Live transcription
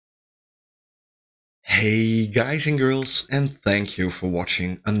Hey guys and girls, and thank you for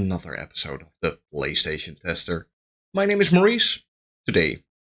watching another episode of the PlayStation Tester. My name is Maurice. Today,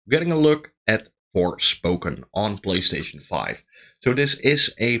 we're getting a look at Forspoken on PlayStation 5. So this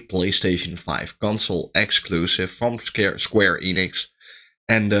is a PlayStation 5 console exclusive from Square Enix,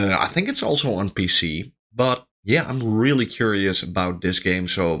 and I think it's also on PC. But yeah, I'm really curious about this game,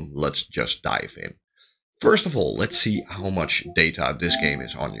 so let's just dive in. First of all, let's see how much data this game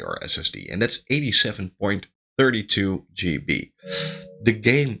is on your SSD, and that's 87.32 GB. The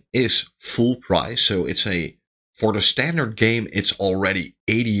game is full price, so for the standard game, it's already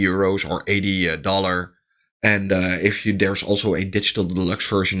 80 euros or $80. And there's also a digital deluxe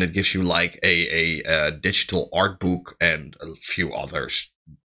version that gives you like a digital art book and a few other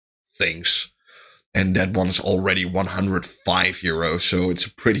things. And that one is already 105 euros, so it's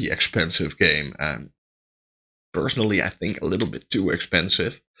a pretty expensive game. Personally, I think a little bit too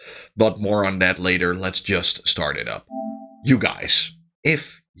expensive, but more on that later. Let's just start it up. You guys,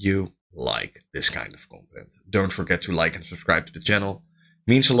 if you like this kind of content, don't forget to like and subscribe to the channel. It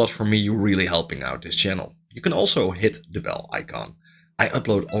means a lot for me, you're really helping out this channel. You can also hit the bell icon. I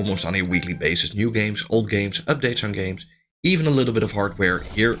upload almost on a weekly basis new games, old games, updates on games, even a little bit of hardware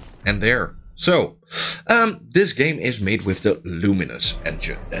here and there. So, this game is made with the Luminous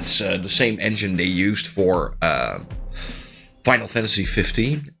engine. That's the same engine they used for Final Fantasy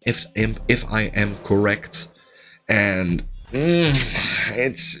 15, if I am correct. And it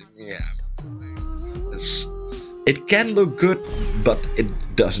can look good, but it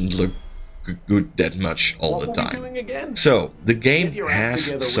doesn't look good that much all the time. So the game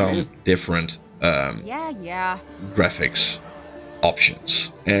has some different graphics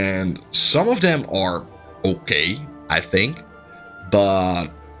options, and some of them are okay, I think, but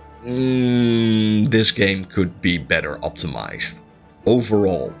this game could be better optimized.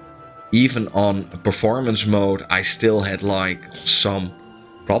 Overall, even on performance mode, I still had like some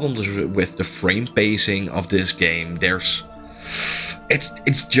problems with the frame pacing of this game.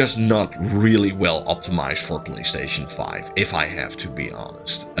 It's just not really well optimized for PlayStation 5, if I have to be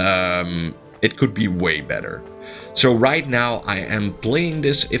honest. It could be way better. So right now I am playing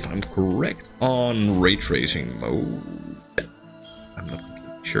this, if I'm correct, on ray tracing mode. I'm not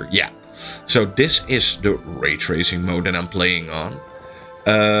completely sure. Yeah. So this is the ray tracing mode that I'm playing on.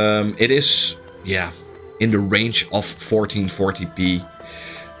 It is, yeah, in the range of 1440p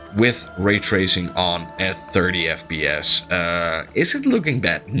with ray tracing on at 30 FPS. Is it looking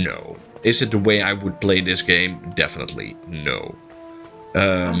bad? No. Is it the way I would play this game? Definitely no.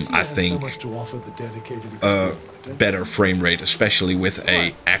 I think better frame rate, especially with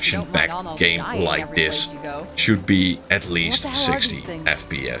a action-packed game like this, should be at least 60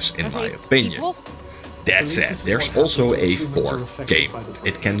 FPS in my opinion. That said, there's also a 4K mode.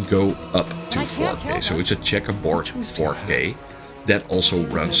 It can go up to 4K, so it's a checkerboard 4K that also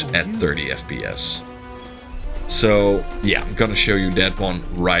runs at 30 FPS. So yeah, I'm gonna show you that one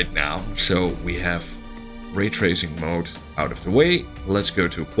right now. So we have ray tracing mode out of the way. Let's go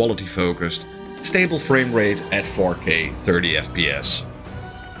to quality focused, stable frame rate at 4K 30 FPS,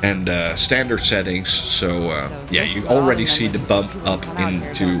 and standard settings. So yeah, you already see the bump up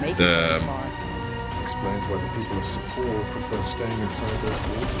into the explains why the people of Sepul prefer staying inside their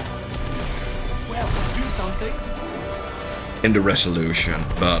walls. Well, do something in the resolution,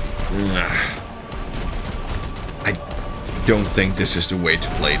 but I don't think this is the way to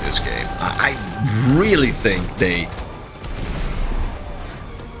play this game. I really think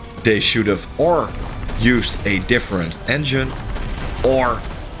they should have or used a different engine or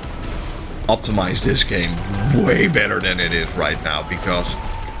optimized this game way better than it is right now, because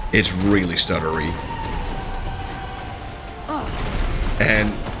it's really stuttery.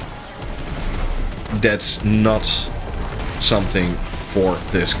 And that's not something for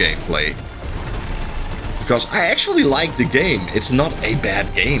this gameplay. Because I actually like the game. It's not a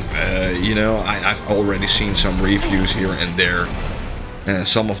bad game. You know, I've already seen some reviews here and there.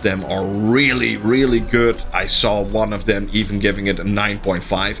 Some of them are really, really good. I saw one of them even giving it a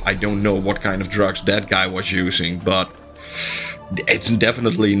 9.5. I don't know what kind of drugs that guy was using, but it's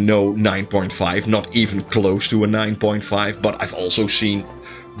definitely no 9.5, not even close to a 9.5. But I've also seen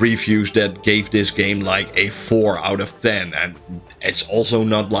reviews that gave this game like a 4 out of 10, and it's also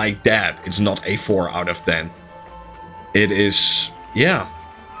not like that. It's not a 4 out of 10. It is, yeah,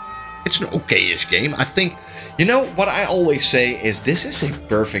 it's an okay-ish game. I think, you know, what I always say is this is a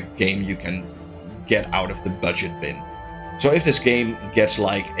perfect game you can get out of the budget bin. So if this game gets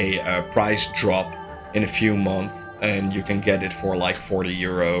like a price drop in a few months and you can get it for like 40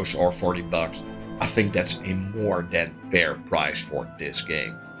 euros or 40 bucks, I think that's a more than fair price for this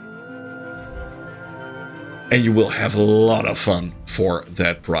game. And you will have a lot of fun for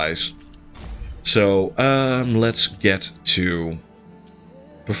that price. So let's get to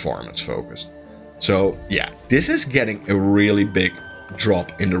performance focused. So yeah, this is getting a really big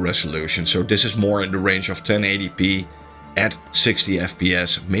drop in the resolution. So this is more in the range of 1080p at 60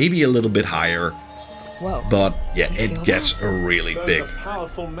 FPS, maybe a little bit higher. Whoa. But yeah, it gets a really big. There's a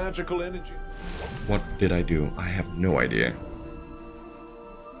powerful magical energy. What did I do? I have no idea.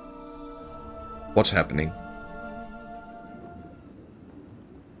 What's happening?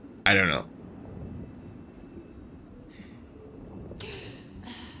 I don't know.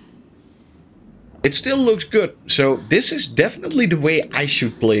 It still looks good. So this is definitely the way I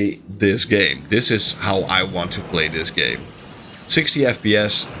should play this game. This is how I want to play this game. 60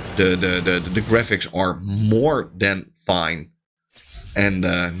 FPS. The graphics are more than fine. And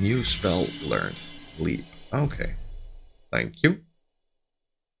new spell learned. Leap. Okay. Thank you.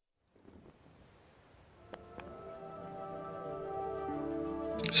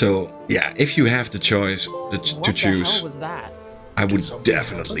 So yeah, if you have the choice to choose, What the hell was that? I would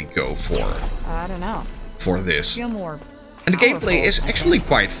definitely go for I don't know. this. Feel more. And the gameplay powerful, is I actually think.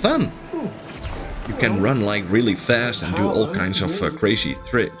 quite fun. You can run like really fast and do all kinds of crazy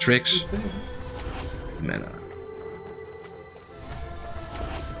tricks. Mana.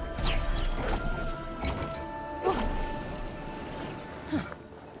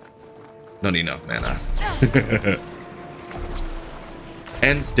 Not enough mana.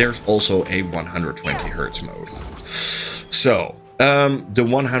 And there's also a 120 Hz mode. So, the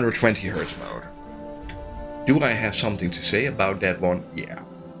 120 Hz mode. Do I have something to say about that one? Yeah.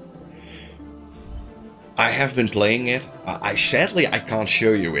 I have been playing it. Sadly I can't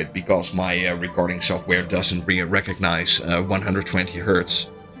show you it because my recording software doesn't recognize 120 Hz.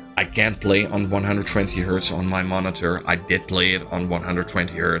 I can't play on 120 Hz on my monitor. I did play it on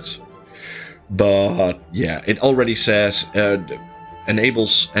 120 Hz. But yeah, it already says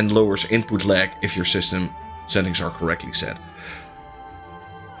enables and lowers input lag if your system settings are correctly set.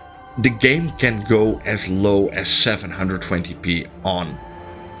 The game can go as low as 720p on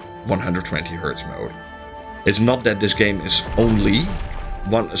 120 Hz mode. It's not that this game is only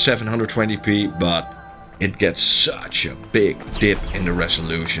 720p, but it gets such a big dip in the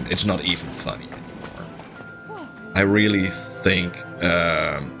resolution. It's not even funny anymore. I really think,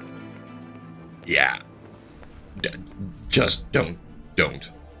 yeah, just don't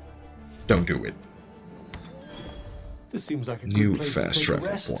do it. This seems like a New good place fast to take a travel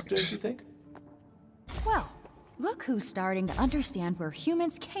rest, point. don't you think? Well, look who's starting to understand where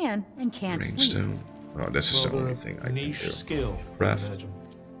humans can and can't sleep. Ringstone. Oh, this is the Rather only a thing I can niche do. skill, I Craft. imagine.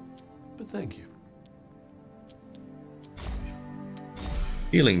 But thank you.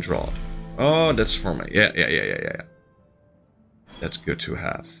 Healing drop. Oh, that's for my... Yeah. That's good to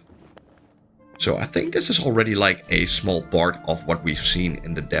have. So I think this is already like a small part of what we've seen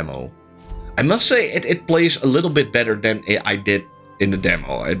in the demo. I must say it plays a little bit better than I did in the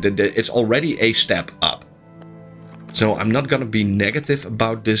demo. It's already a step up. So I'm not gonna be negative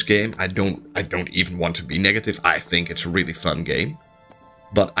about this game. I don't even want to be negative. I think it's a really fun game.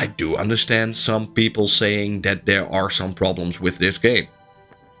 But I do understand some people saying that there are some problems with this game.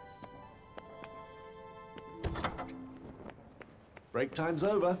 Break time's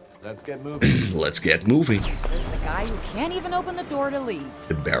over. Let's get moving. Let's get moving. There's the guy who can't even open the door to leave.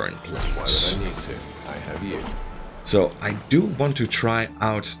 The barren Why plains. would I need to? I have you. So I do want to try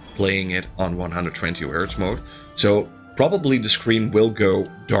out playing it on 120 Hz mode. So probably the screen will go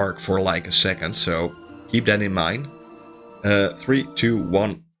dark for like a second. So keep that in mind. 3, 2,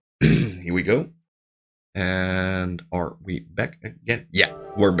 1. Here we go. And are we back again? Yeah,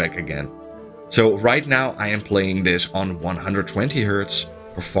 we're back again. So right now I am playing this on 120 Hz.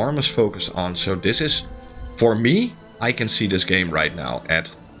 Performance focused on. So this is, for me, I can see this game right now at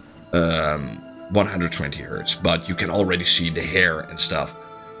 120 Hz. But you can already see the hair and stuff.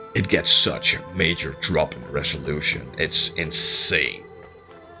 It gets such a major drop in resolution. It's insane.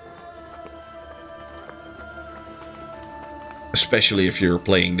 Especially if you're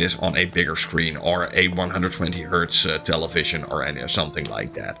playing this on a bigger screen or a 120 Hz television or something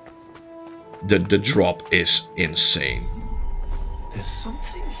like that. The drop is insane. There's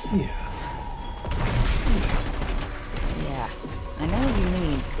something here. Yeah, I know what you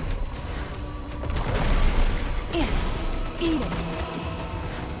mean. Eat it.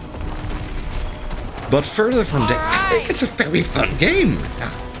 But further from that, I think it's a very fun game.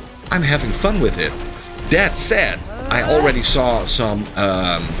 I'm having fun with it. That said, I already saw some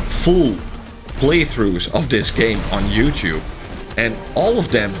full playthroughs of this game on YouTube. And all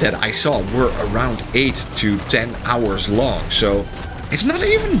of them that I saw were around 8 to 10 hours long. So it's not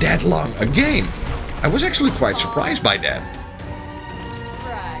even that long a game. I was actually quite surprised by that.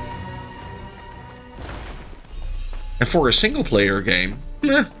 Right. And for a single player game,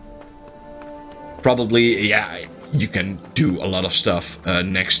 meh. Probably, yeah, you can do a lot of stuff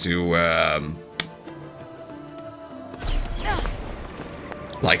next to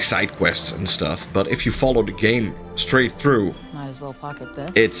like side quests and stuff. But if you follow the game straight through, Might as well pocket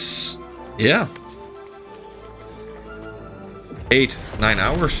this. it's, yeah, 8-9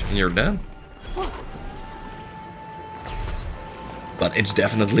 hours and you're done. But it's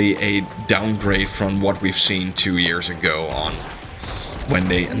definitely a downgrade from what we've seen 2 years ago on when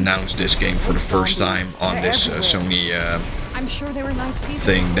they announced this game for the first time on this Sony I'm sure they were nice people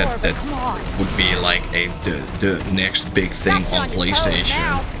thing before, that but come on. would be like the next big thing Got you on on your toes PlayStation.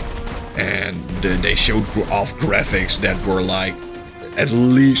 now. And they showed off graphics that were like at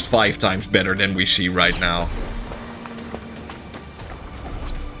least 5 times better than we see right now.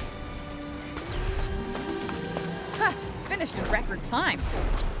 Huh, finished in record time.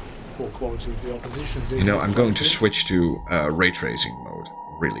 Poor quality of the opposition. You know, I'm going to switch to ray tracing mode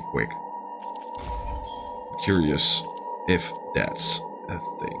really quick. Curious if that's a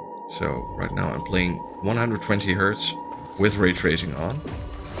thing. So right now I'm playing 120 Hz with ray tracing on.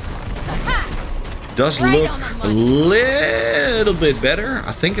 Does Right look on the a money. little bit better.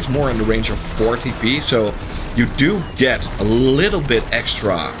 I think it's more in the range of 40p, so you do get a little bit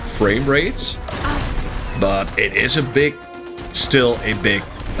extra frame rates, but it is a big, still a big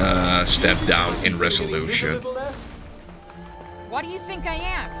step down in resolution. What do you think I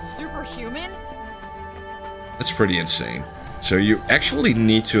am? Superhuman? That's pretty insane. So you actually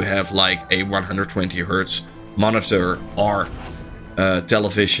need to have like a 120 Hz monitor or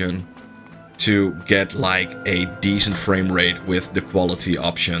television to get like a decent frame rate with the quality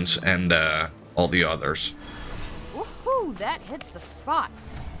options and all the others. Woohoo, that hits the spot.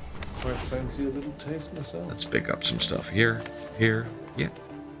 Quite fancy a little taste myself. Let's pick up some stuff here, here, yeah.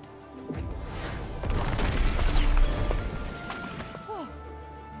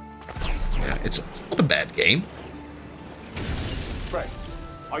 Yeah, it's not a bad game. Frank,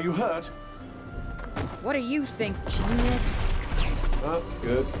 are you hurt? What do you think, genius? Oh,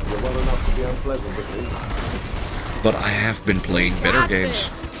 good. You're well enough to be unpleasant at least. But I have been playing better Got games,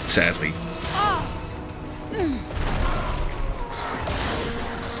 this. sadly.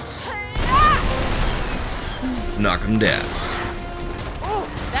 Knock him down. Oh,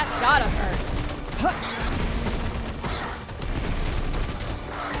 that's gotta hurt.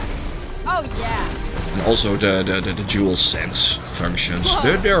 Oh yeah. And also the dual sense functions.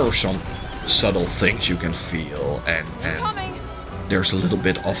 There are some subtle things you can feel, and Coming. there's a little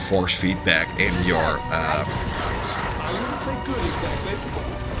bit of force feedback in your I wouldn't say good exactly.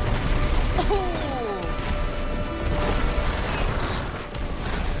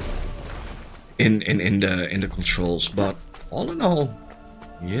 in the controls, but all in all,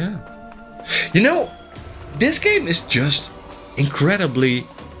 yeah. You know, this game is just incredibly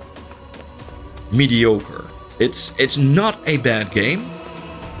mediocre. It's not a bad game.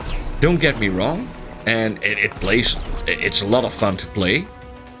 Don't get me wrong, and it plays. It's a lot of fun to play,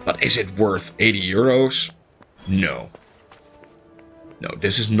 but is it worth 80 euros? No. No,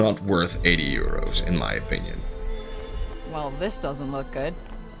 this is not worth 80 euros in my opinion. Well, this doesn't look good.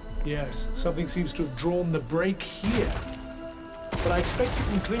 Yes, something seems to have drawn the brake here. But I expect you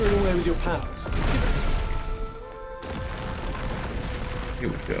can clear it away with your powers. Here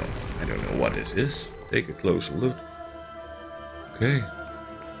we go. I don't know what this is. Take a closer look. Okay.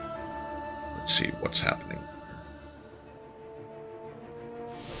 Let's see what's happening.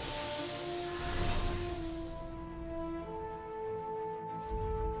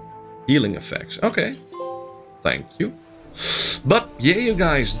 Healing effects. Okay. Thank you. But yeah, you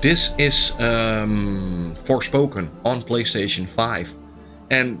guys, this is Forspoken on PlayStation 5.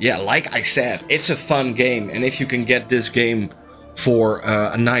 And yeah, like I said, it's a fun game. And if you can get this game for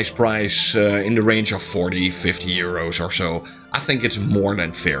a nice price in the range of 40-50 euros or so, I think it's more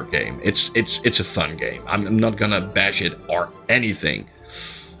than fair game. It's a fun game. I'm not gonna bash it or anything.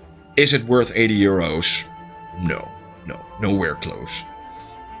 Is it worth 80 euros? No, nowhere close.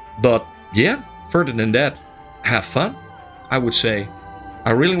 But yeah, further than that, have fun, I would say.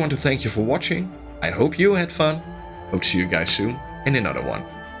 I really want to thank you for watching. I hope you had fun. Hope to see you guys soon in another one.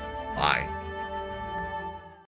 Bye.